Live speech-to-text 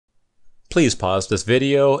Please pause this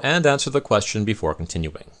video and answer the question before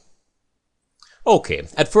continuing. Okay,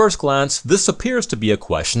 at first glance, this appears to be a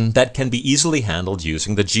question that can be easily handled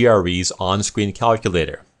using the GRE's on-screen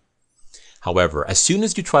calculator. However, as soon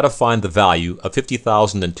as you try to find the value of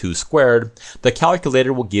 50,002 squared, the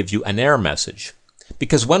calculator will give you an error message.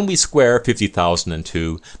 Because when we square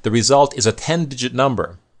 50,002, the result is a 10-digit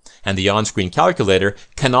number, and the on-screen calculator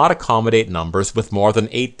cannot accommodate numbers with more than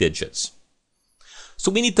 8 digits. So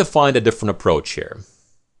we need to find a different approach here.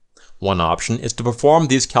 One option is to perform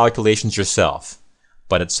these calculations yourself,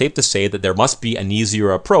 but it's safe to say that there must be an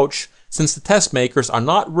easier approach since the test makers are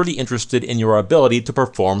not really interested in your ability to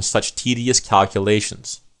perform such tedious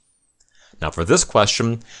calculations. Now for this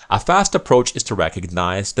question, a fast approach is to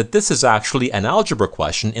recognize that this is actually an algebra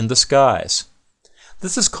question in disguise.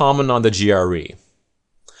 This is common on the GRE.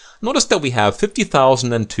 Notice that we have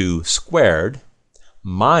 50,002 squared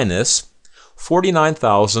minus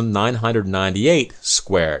 49,998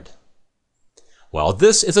 squared. Well,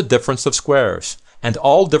 this is a difference of squares, and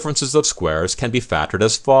all differences of squares can be factored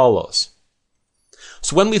as follows.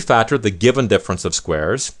 So when we factor the given difference of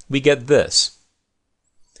squares, we get this.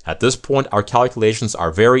 At this point, our calculations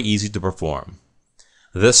are very easy to perform.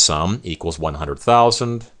 This sum equals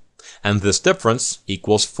 100,000, and this difference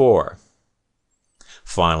equals 4.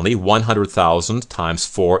 Finally, 100,000 times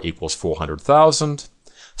 4 equals 400,000,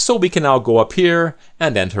 so we can now go up here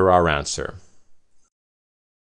and enter our answer.